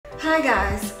Hi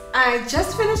guys, I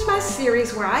just finished my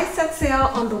series where I set sail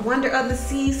on the wonder of the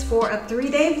seas for a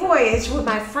 3-day voyage with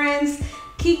my friends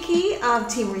Kiki of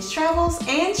Team Reach Travels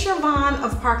and Siobhan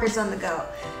of Parkers on the Go.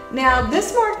 Now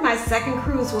this marked my second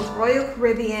cruise with Royal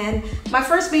Caribbean, my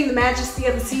first being the Majesty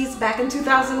of the Seas back in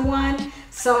 2001.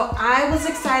 So I was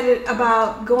excited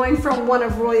about going from one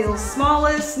of Royal's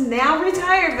smallest, now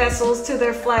retired vessels to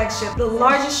their flagship, the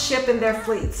largest ship in their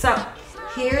fleet. So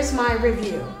here's my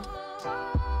review.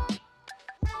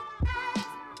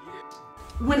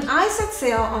 When I set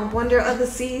sail on Wonder of the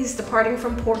Seas departing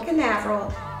from Port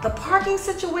Canaveral, the parking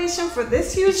situation for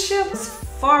this huge ship was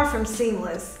far from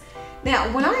seamless.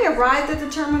 Now, when I arrived at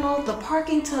the terminal, the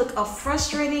parking took a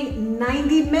frustrating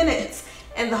 90 minutes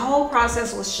and the whole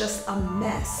process was just a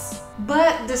mess.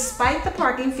 But despite the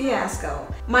parking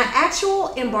fiasco, my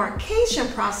actual embarkation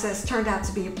process turned out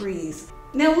to be a breeze.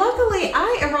 Now luckily,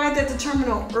 I arrived at the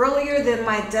terminal earlier than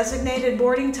my designated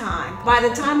boarding time. By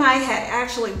the time I had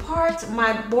actually parked,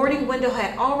 my boarding window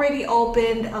had already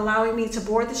opened, allowing me to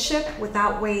board the ship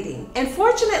without waiting. And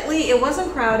fortunately, it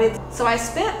wasn't crowded, so I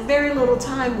spent very little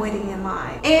time waiting in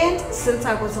line. And since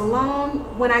I was alone,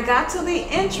 when I got to the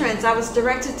entrance, I was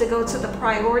directed to go to the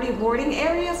priority boarding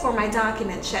area for my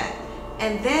document check.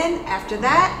 And then after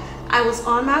that, I was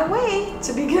on my way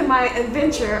to begin my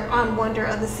adventure on Wonder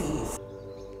of the Seas.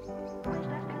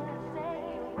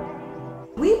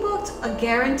 We booked a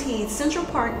guaranteed Central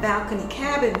Park balcony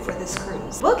cabin for this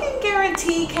cruise. Booking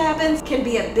guaranteed cabins can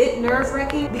be a bit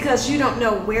nerve-wracking because you don't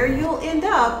know where you'll end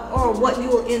up or what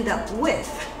you'll end up with.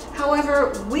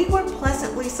 However, we were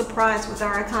pleasantly surprised with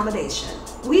our accommodation.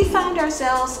 We found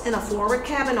ourselves in a forward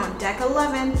cabin on deck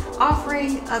 11,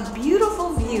 offering a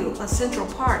beautiful view of Central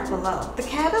Park below. The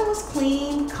cabin was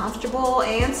clean, comfortable,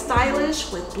 and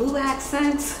stylish with blue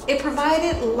accents. It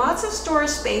provided lots of storage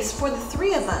space for the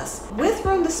three of us, with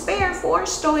room to spare for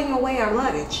stowing away our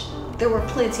luggage. There were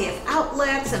plenty of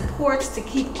outlets and ports to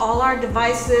keep all our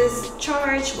devices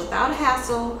charged without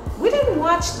hassle. We didn't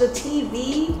watch the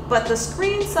TV, but the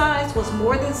screen size was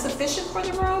more than sufficient for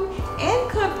the room and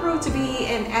could prove to be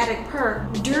an added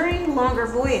perk during longer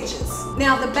voyages.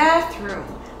 Now the bathroom.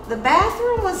 The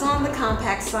bathroom was on the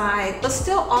compact side, but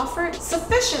still offered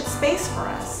sufficient space for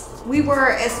us. We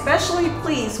were especially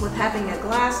pleased with having a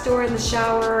glass door in the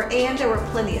shower, and there were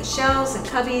plenty of shelves and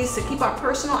cubbies to keep our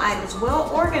personal items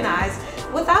well organized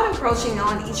without encroaching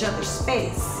on each other's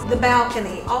space. The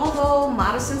balcony, although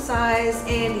modest in size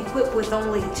and equipped with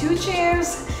only 2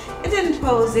 chairs, it didn't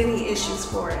pose any issues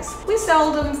for us. We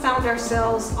seldom found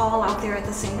ourselves all out there at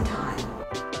the same time.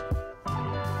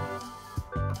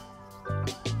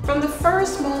 From the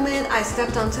first moment I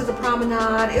stepped onto the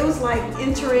promenade, it was like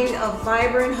entering a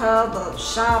vibrant hub of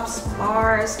shops,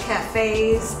 bars,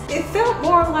 cafes. It felt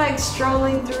more like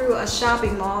strolling through a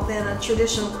shopping mall than a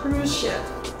traditional cruise ship.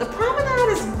 The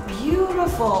promenade is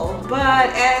beautiful, but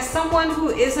as someone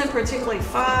who isn't particularly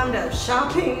fond of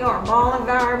shopping or mall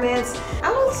environments,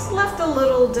 I was left a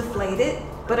little deflated.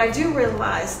 But I do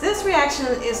realize this reaction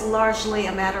is largely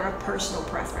a matter of personal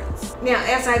preference. Now,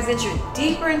 as I ventured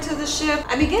deeper into the ship,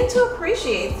 I began to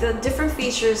appreciate the different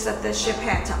features that the ship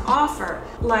had to offer,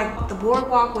 like the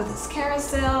boardwalk with its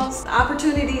carousels, the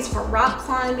opportunities for rock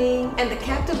climbing, and the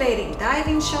captivating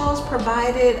diving shows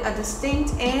provided a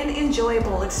distinct and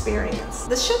enjoyable experience.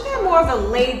 The ship had more of a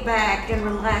laid-back and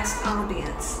relaxed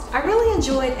ambience. I really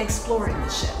enjoyed exploring the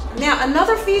ship. Now,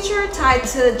 another feature tied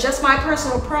to just my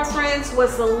personal preference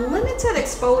was the limited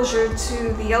exposure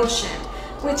to the ocean,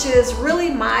 which is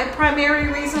really my primary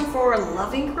reason for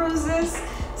loving cruises.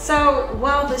 So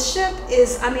while the ship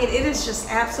is, it is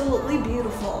just absolutely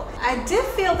beautiful, I did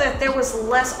feel that there was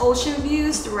less ocean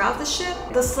views throughout the ship.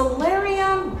 The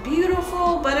solarium,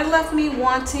 beautiful, but it left me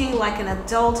wanting like an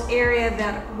adult area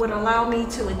that would allow me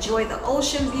to enjoy the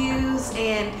ocean views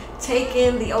and take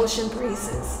in the ocean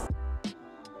breezes.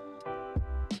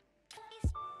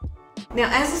 Now,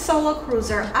 as a solo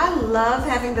cruiser, I love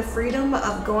having the freedom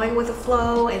of going with the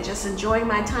flow and just enjoying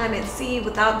my time at sea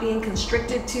without being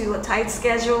constricted to a tight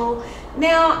schedule.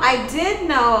 Now,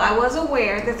 I was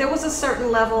aware that there was a certain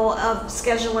level of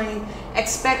scheduling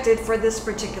expected for this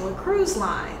particular cruise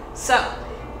line. So,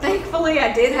 thankfully,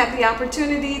 I did have the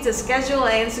opportunity to schedule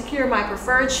and secure my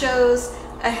preferred shows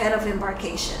ahead of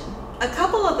embarkation. A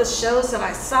couple of the shows that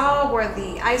I saw were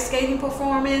the ice skating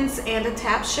performance and a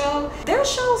tap show. Their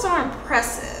shows are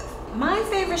impressive. My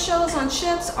favorite shows on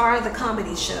ships are the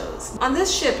comedy shows. On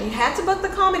this ship, you had to book the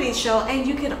comedy show and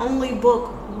you could only book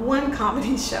one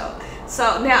comedy show.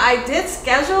 So now I did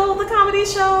schedule the comedy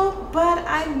show, but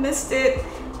I missed it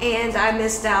and I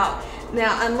missed out.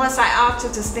 Now, unless I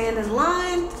opted to stand in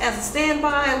line as a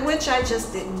standby, which I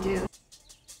just didn't do.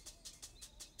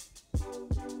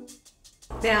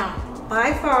 Now,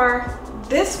 by far,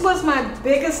 this was my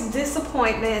biggest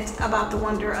disappointment about the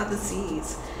Wonder of the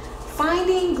Seas.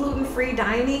 Finding gluten-free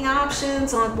dining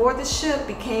options on board the ship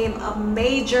became a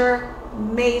major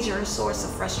source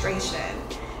of frustration.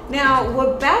 Now,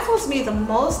 what baffles me the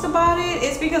most about it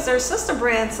is because their sister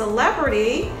brand,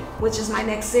 Celebrity, which is my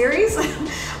next series,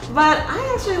 but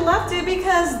I actually left it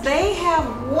because they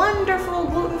have wonderful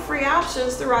gluten-free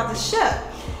options throughout the ship.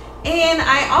 And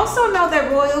I also know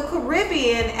that Royal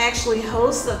Caribbean actually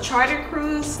hosts a charter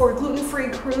cruise for gluten-free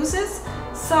cruises.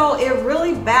 So it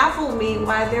really baffled me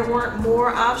why there weren't more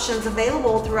options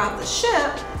available throughout the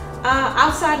ship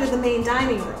outside of the main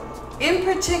dining room. In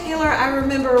particular, I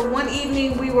remember one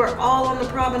evening we were all on the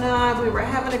promenade, we were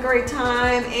having a great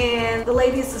time, and the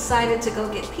ladies decided to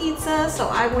go get pizza, so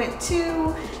I went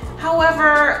too.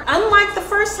 However, unlike the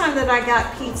first time that I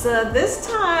got pizza, this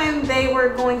time they were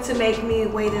going to make me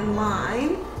wait in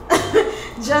line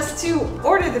just to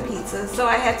order the pizza. So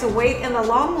I had to wait in a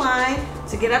long line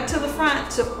to get up to the front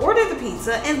to order the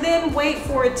pizza and then wait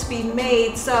for it to be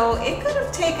made. So it could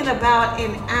have taken about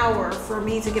an hour for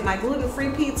me to get my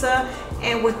gluten-free pizza.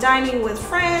 And with dining with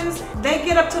friends, they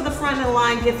get up to the front of the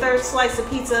line, get their slice of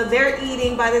pizza, they're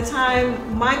eating. By the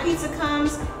time my pizza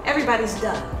comes, everybody's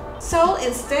done. So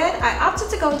instead, I opted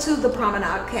to go to the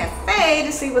Promenade Cafe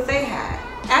to see what they had.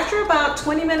 After about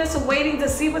 20 minutes of waiting to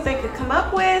see what they could come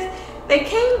up with, they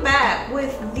came back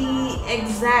with the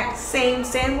exact same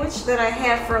sandwich that I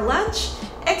had for lunch,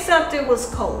 except it was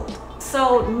cold.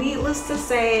 So needless to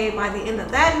say, by the end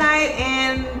of that night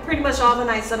and pretty much all the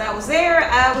nights that I was there,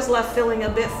 I was left feeling a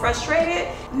bit frustrated.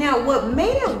 Now, what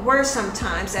made it worse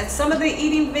sometimes at some of the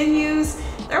eating venues,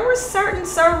 there were certain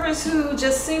servers who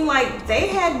just seemed like they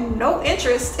had no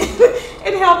interest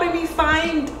in helping me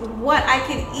find what I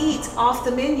could eat off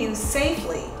the menu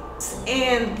safely.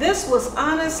 And this was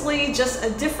honestly just a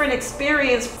different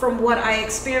experience from what I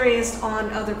experienced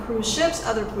on other cruise ships,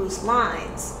 other cruise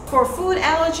lines. For food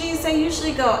allergies, they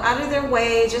usually go out of their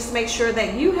way just to make sure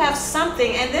that you have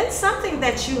something, and then something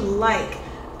that you like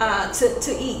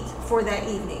to eat for that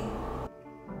evening.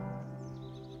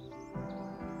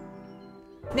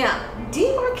 Now,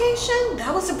 debarkation,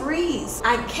 that was a breeze.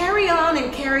 I carry on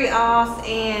and carry off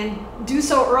and do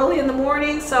so early in the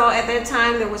morning, so at that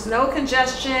time there was no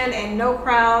congestion and no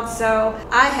crowd, so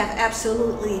I have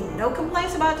absolutely no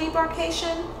complaints about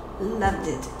debarkation. Loved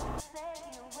it.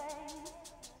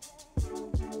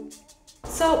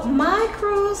 So my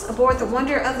cruise aboard the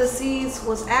Wonder of the Seas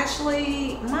was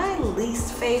actually my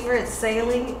least favorite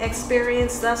sailing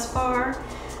experience thus far.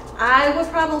 I would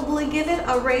probably give it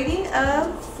a rating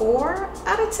of 4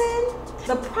 out of 10.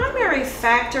 The primary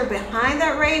factor behind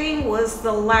that rating was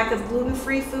the lack of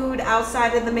gluten-free food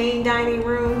outside of the main dining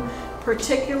room,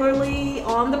 particularly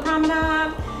on the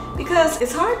promenade, because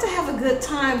it's hard to have a good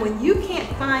time when you can't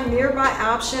find nearby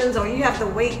options or you have to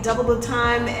wait double the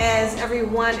time as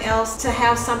everyone else to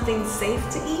have something safe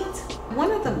to eat.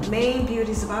 One of the main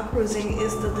beauties about cruising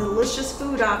is the delicious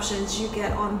food options you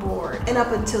get on board. And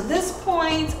up until this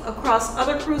point, across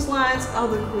other cruise lines,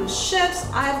 other cruise ships,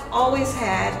 I've always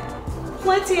had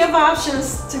plenty of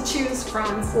options to choose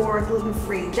from for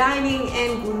gluten-free dining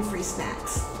and gluten-free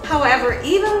snacks. However,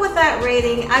 even with that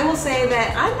rating, I will say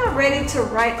that I'm not ready to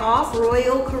write off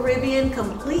Royal Caribbean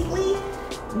completely,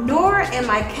 nor am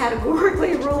I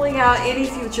categorically ruling out any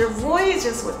future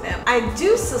voyages with them. I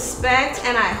do suspect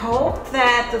and I hope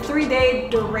that the 3-day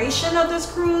duration of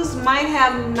this cruise might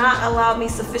have not allowed me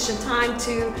sufficient time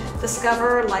to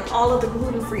discover like all of the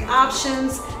gluten-free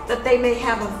options that they may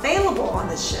have available on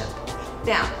the ship.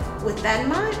 Now, with that in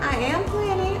mind, I am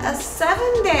planning a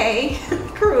 7-day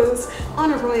cruise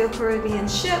on a Royal Caribbean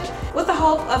ship with the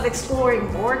hope of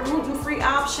exploring more gluten-free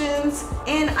options,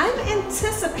 and I'm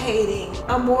anticipating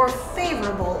a more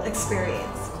favorable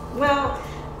experience. Well,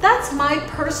 that's my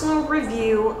personal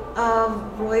review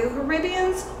of Royal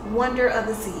Caribbean's Wonder of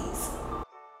the Seas.